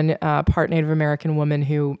about a woman, part Native American woman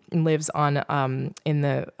who lives on, in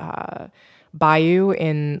the, bayou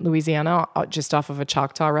in Louisiana, just off of a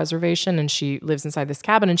Choctaw reservation. And she lives inside this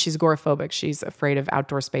cabin, and she's agoraphobic. She's afraid of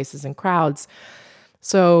outdoor spaces and crowds.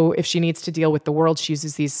 So if she needs to deal with the world, she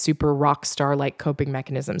uses these super rock star-like coping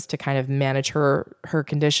mechanisms to kind of manage her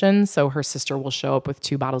condition. So her sister will show up with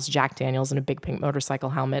 2 bottles of Jack Daniels and a big pink motorcycle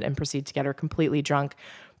helmet and proceed to get her completely drunk,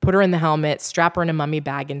 put her in the helmet, strap her in a mummy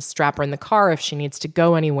bag, and strap her in the car if she needs to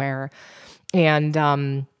go anywhere.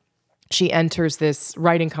 And she enters this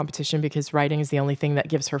writing competition because writing is the only thing that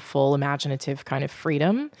gives her full imaginative kind of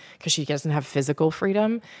freedom, because she doesn't have physical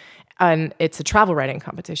freedom. And it's a travel writing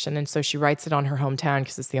competition. And so she writes it on her hometown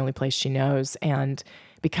because it's the only place she knows. And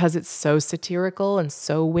because it's so satirical and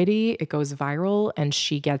so witty, it goes viral. And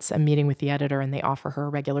she gets a meeting with the editor, and they offer her a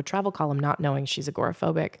regular travel column, not knowing she's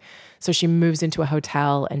agoraphobic. So she moves into a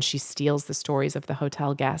hotel, and she steals the stories of the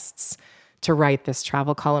hotel guests to write this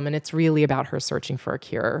travel column. And it's really about her searching for a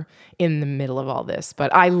cure in the middle of all this.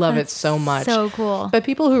 But I love it so much. So cool. But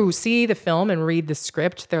people who see the film and read the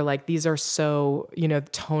script, they're like, these are so,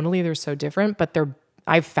 tonally they're so different, but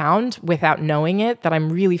I've found without knowing it that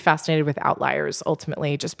I'm really fascinated with outliers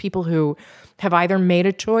ultimately. Just people who have either made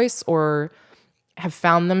a choice or have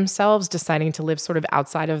found themselves deciding to live sort of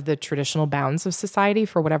outside of the traditional bounds of society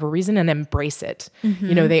for whatever reason and embrace it.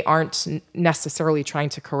 Mm-hmm. They aren't necessarily trying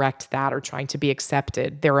to correct that or trying to be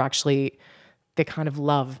accepted. They kind of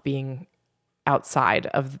love being outside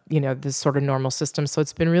of, this sort of normal system. So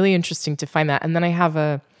it's been really interesting to find that. And then I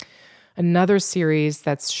have another series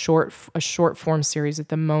that's a short form series at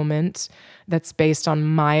the moment that's based on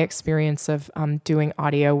my experience of doing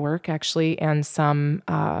audio work actually, and some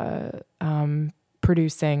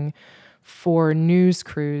producing for news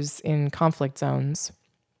crews in conflict zones,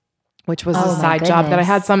 which was a side job that I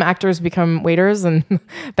had some actors become waiters, and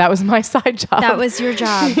that was my side job. That was your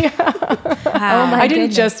job. Wow. I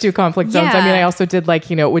didn't just do conflict zones. I mean, I also did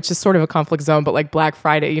which is sort of a conflict zone, but like Black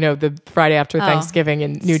Friday, the Friday after Thanksgiving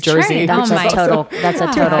in New Jersey. That's a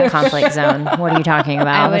total conflict zone. What are you talking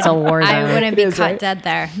about? It's a war zone. I wouldn't be caught dead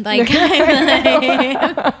there.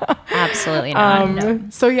 Absolutely not. No.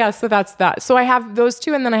 So that's that. So I have those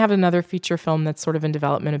two, and then I have another feature film that's sort of in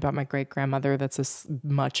development about my great grandmother. That's a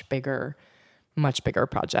much bigger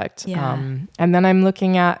project. Yeah. And then I'm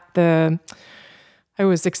looking at I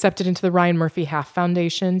was accepted into the Ryan Murphy Half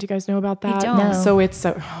Foundation. Do you guys know about that? I don't. No. So it's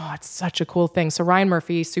such a cool thing. So Ryan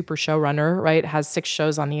Murphy, super showrunner, right, has 6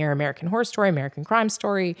 shows on the air: American Horror Story, American Crime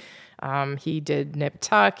Story. He did Nip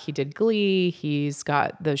Tuck. He did Glee. He's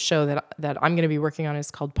got the show that I'm going to be working on is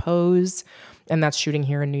called Pose, and that's shooting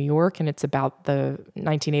here in New York. And it's about the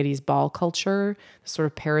 1980s ball culture, sort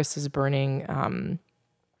of Paris is burning.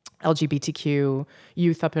 LGBTQ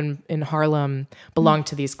youth up in Harlem belonged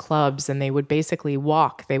to these clubs, and they would basically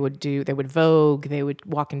walk. They would Vogue, they would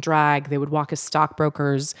walk in drag, they would walk as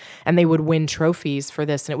stockbrokers, and they would win trophies for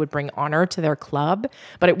this, and it would bring honor to their club.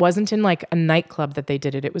 But it wasn't in like a nightclub that they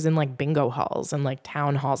did it. It was in like bingo halls and like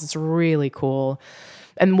town halls. It's really cool.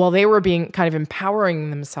 And while they were being kind of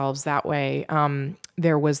empowering themselves that way,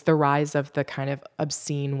 there was the rise of the kind of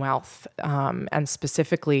obscene wealth. And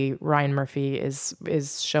specifically, Ryan Murphy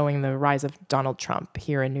is showing the rise of Donald Trump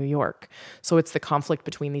here in New York. So it's the conflict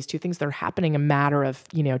between these two things that are happening a matter of,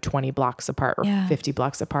 20 blocks apart or 50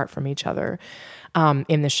 blocks apart from each other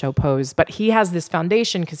in the show Pose. But he has this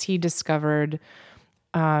foundation because he discovered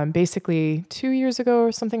basically 2 years ago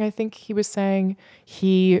or something, I think he was saying,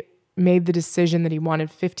 he made the decision that he wanted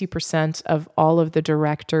 50% of all of the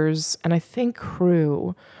directors and I think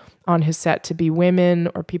crew on his set to be women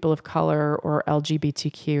or people of color or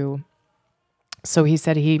LGBTQ. So he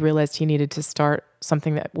said he realized he needed to start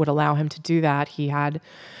something that would allow him to do that. He had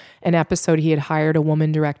an episode he had hired a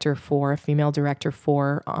female director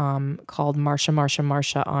for, called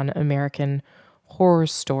Marsha on American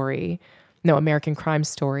Crime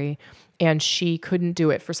Story. And she couldn't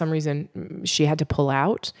do it for some reason. She had to pull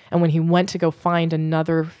out. And when he went to go find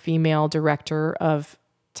another female director of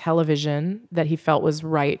television that he felt was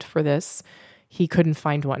right for this, he couldn't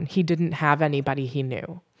find one. He didn't have anybody he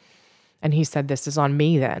knew. And he said, this is on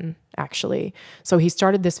me then, actually. So he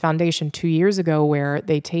started this foundation 2 years ago where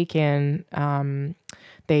they take in,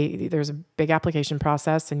 there's a big application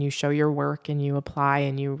process, and you show your work and you apply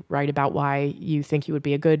and you write about why you think you would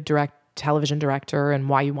be a good television director and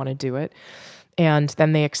why you want to do it. And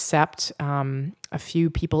then they accept a few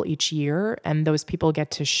people each year, and those people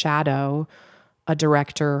get to shadow a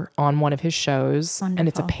director on one of his shows. Wonderful. And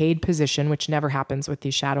it's a paid position, which never happens with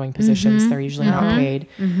these shadowing positions. They're usually not paid.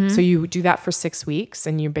 So you do that for 6 weeks,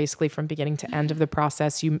 and you're basically from beginning to end of the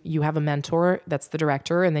process. You have a mentor that's the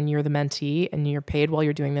director, and then you're the mentee, and you're paid while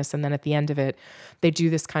you're doing this. And then at the end of it, they do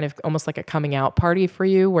this kind of almost like a coming out party for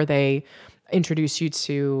you, where they introduce you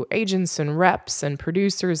to agents and reps and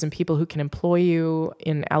producers and people who can employ you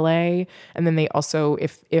in LA. And then they also,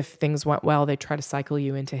 if things went well, they try to cycle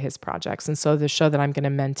you into his projects. And so the show that I'm going to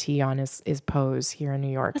mentee on is Pose here in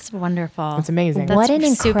New York. That's wonderful. It's amazing. What an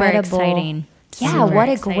super incredible, exciting. yeah, Super what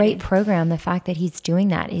a exciting. great program. The fact that he's doing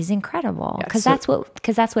that is incredible, Yeah, because so-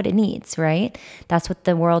 that's what it needs, right? That's what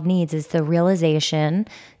the world needs, is the realization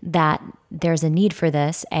that there's a need for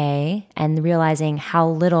this, and realizing how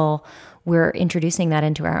little we're introducing that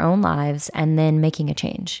into our own lives, and then making a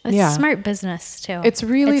change. It's Yeah. smart business too. It's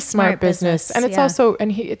really smart business. And it's yeah. also,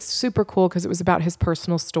 it's super cool because it was about his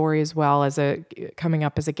personal story as well, as coming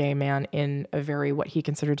up as a gay man in a very, what he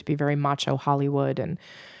considered to be very macho Hollywood. And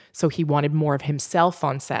so he wanted more of himself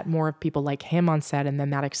on set, more of people like him on set, and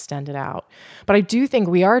then that extended out. But I do think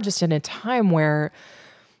we are just in a time where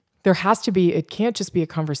there has to be, it can't just be a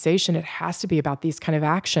conversation. It has to be about these kind of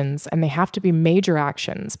actions, and they have to be major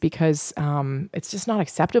actions, because it's just not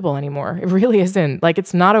acceptable anymore. It really isn't. Like,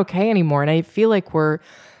 it's not okay anymore. And I feel like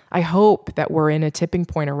I hope that we're in a tipping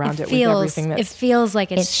point around it with everything that's... It feels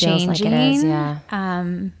like it's It feels changing. like it is,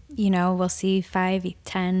 yeah. We'll see 5,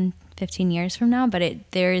 10, 15 years from now, but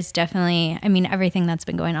there is definitely, everything that's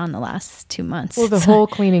been going on the last 2 months. Well, the whole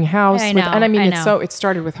cleaning house. I know. It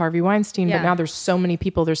started with Harvey Weinstein, Yeah. but now there's so many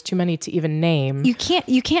people, there's too many to even name. You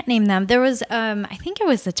can't name them. There was, I think it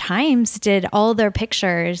was the Times did all their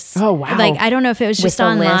pictures. Oh, wow. Like, I don't know if it was With just a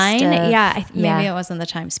list online. of- Maybe it wasn't the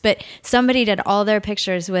Times, but somebody did all their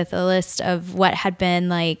pictures with a list of what had been,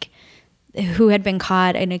 like, who had been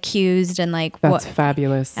caught and accused, and like That's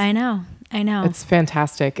fabulous. I know. It's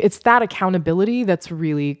fantastic. It's that accountability that's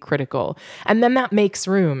really critical. And then that makes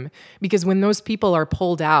room, because when those people are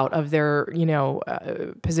pulled out of their,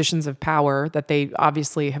 positions of power that they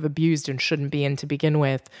obviously have abused and shouldn't be in to begin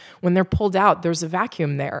with, when they're pulled out, there's a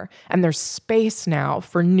vacuum there, and there's space now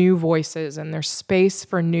for new voices, and there's space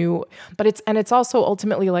for new, but it's also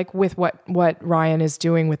ultimately, like with what Ryan is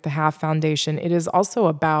doing with the Half Foundation, it is also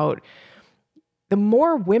about the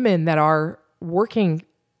more women that are working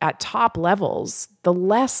at top levels, the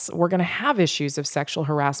less we're going to have issues of sexual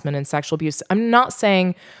harassment and sexual abuse. I'm not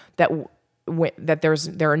saying that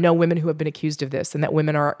there are no women who have been accused of this and that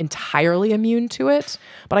women are entirely immune to it,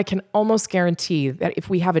 but I can almost guarantee that if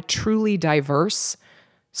we have a truly diverse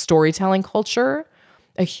storytelling culture,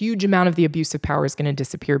 a huge amount of the abuse of power is going to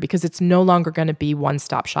disappear, because it's no longer going to be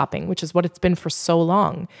one-stop shopping, which is what it's been for so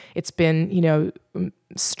long. It's been,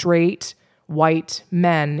 straight white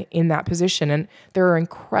men in that position. And there are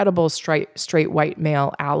incredible straight white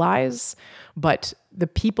male allies, but the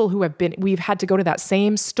people who we've had to go to that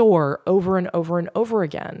same store over and over and over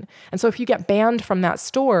again. And so if you get banned from that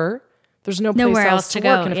store, there's no place else to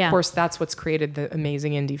work. And of course, that's what's created the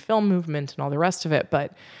amazing indie film movement and all the rest of it.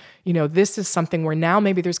 But this is something where now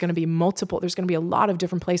maybe there's going to be a lot of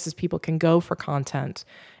different places people can go for content.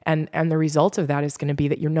 And the result of that is going to be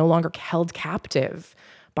that you're no longer held captive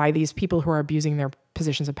by these people who are abusing their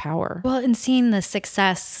positions of power. Well, and seeing the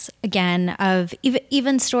success again of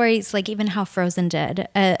even stories like even how Frozen did,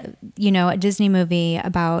 a Disney movie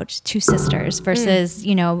about two sisters versus,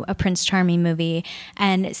 a Prince Charming movie,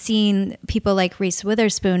 and seeing people like Reese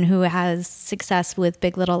Witherspoon, who has success with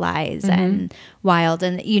Big Little Lies and Wild.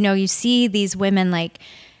 And, you see these women like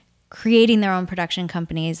creating their own production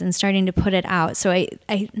companies and starting to put it out. So I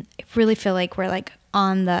really feel like we're like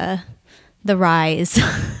on the rise.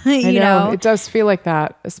 I know. It does feel like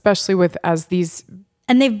that, especially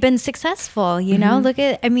and they've been successful, look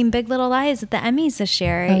at, Big Little Lies at the Emmys this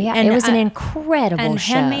year. Oh, yeah. And it was an incredible and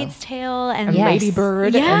show. Handmaid's Tale and Yes. Lady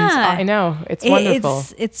Bird. Yeah. And I know. It's wonderful.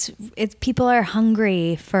 It's people are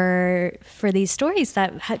hungry for these stories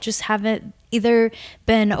that just haven't either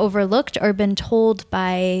been overlooked or been told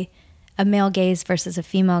by a male gaze versus a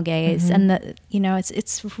female gaze. And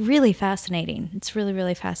it's really fascinating. It's really,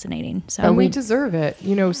 really fascinating. So and we deserve it.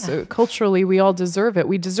 So culturally, we all deserve it.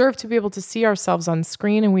 We deserve to be able to see ourselves on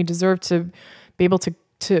screen, and we deserve to be able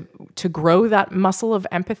to grow that muscle of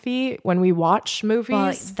empathy when we watch movies.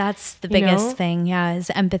 Well, that's the biggest thing,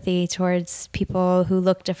 is empathy towards people who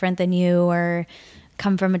look different than you or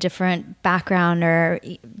come from a different background or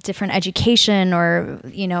different education or,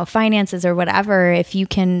 finances or whatever. If you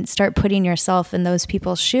can start putting yourself in those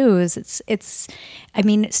people's shoes,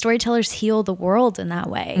 storytellers heal the world in that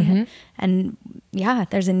way. And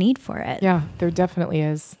there's a need for it. Yeah, there definitely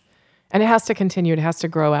is. And it has to continue. It has to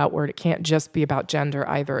grow outward. It can't just be about gender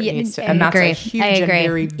either. It needs to, and that's a huge and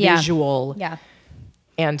very visual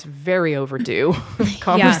and very overdue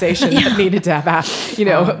conversation that needed to have,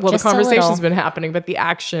 the conversation's been happening, but the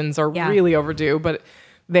actions are really overdue, but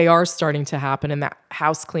they are starting to happen, and that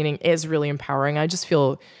house cleaning is really empowering. I just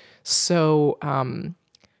feel so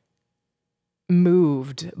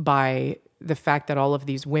moved by the fact that all of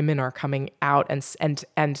these women are coming out, and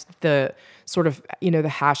the sort of, the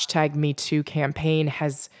hashtag Me Too campaign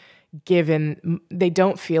has given, they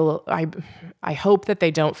don't feel, I hope that they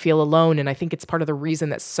don't feel alone. And I think it's part of the reason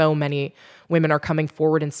that so many women are coming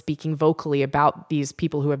forward and speaking vocally about these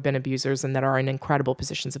people who have been abusers and that are in incredible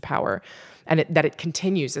positions of power. And that it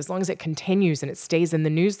continues. As long as it continues and it stays in the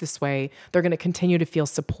news this way, they're going to continue to feel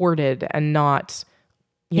supported and not,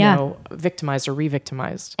 victimized or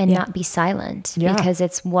re-victimized. And not be silent, because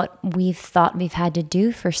it's what we've thought we've had to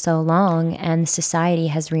do for so long, and society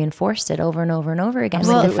has reinforced it over and over and over again.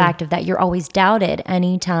 Like the fact of that you're always doubted.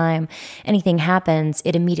 Anytime anything happens,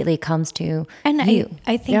 it immediately comes to you.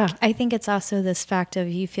 I think it's also this fact of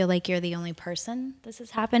you feel like you're the only person this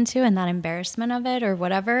has happened to, and that embarrassment of it or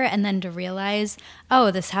whatever, and then to realize,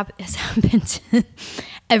 oh, this has happened to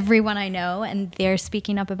everyone I know, and they're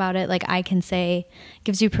speaking up about it. Like I can say,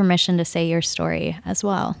 gives you permission to say your story as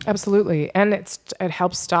well. Absolutely. And it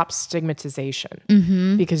helps stop stigmatization,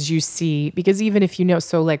 because even if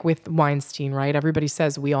so like with Weinstein, right? Everybody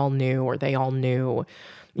says we all knew, or they all knew,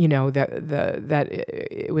 that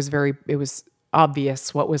it was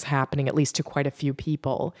obvious what was happening, at least to quite a few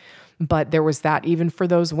people. But there was that, even for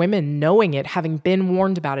those women, knowing it, having been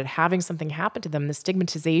warned about it, having something happen to them, the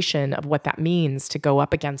stigmatization of what that means to go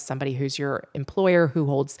up against somebody who's your employer, who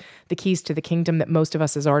holds the keys to the kingdom that most of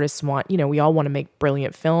us as artists want. We all want to make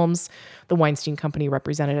brilliant films. The Weinstein Company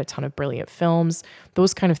represented a ton of brilliant films.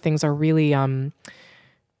 Those kind of things are really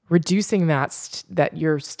reducing that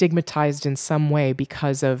you're stigmatized in some way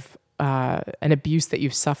because of an abuse that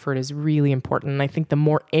you've suffered is really important. And I think the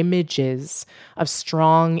more images of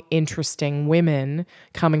strong, interesting women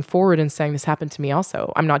coming forward and saying, this happened to me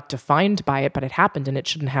also, I'm not defined by it, but it happened and it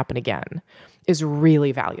shouldn't happen again, is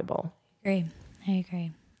really valuable. I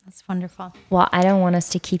agree. That's wonderful. Well, I don't want us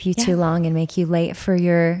to keep you too long and make you late for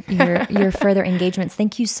your further engagements.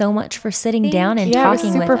 Thank you so much for sitting down and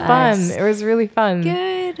talking with us. It was super fun. It was really fun.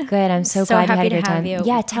 Good. I'm so glad you had a good time. You.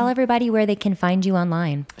 Yeah, tell everybody where they can find you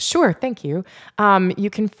online. Sure, thank you. You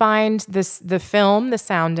can find the film, The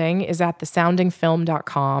Sounding, is at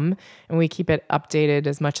thesoundingfilm.com, and we keep it updated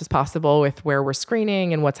as much as possible with where we're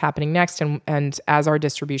screening and what's happening next. And as our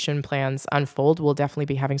distribution plans unfold, we'll definitely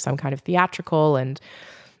be having some kind of theatrical and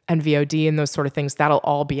VOD and those sort of things. That'll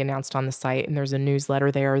all be announced on the site, and there's a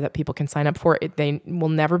newsletter there that people can sign up for. They will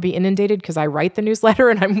never be inundated because I write the newsletter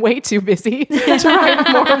and I'm way too busy to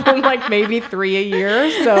write more than like maybe 3 a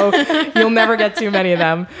year. So you'll never get too many of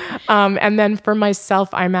them. And then for myself,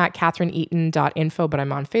 I'm at catherineeaton.info, but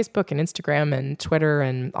I'm on Facebook and Instagram and Twitter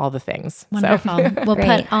and all the things. Wonderful. So. We'll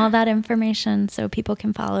put all that information so people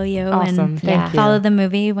can follow you and follow the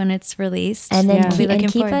movie when it's released. And then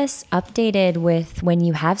keep us updated with when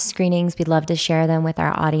you have screenings. We'd love to share them with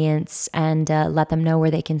our audience and let them know where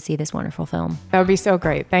they can see this wonderful film. That would be so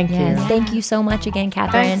great. Thank you. Thank you so much again,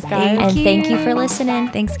 Catherine. Thanks, guys. Thank you for listening.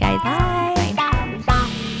 Thanks, guys. Bye.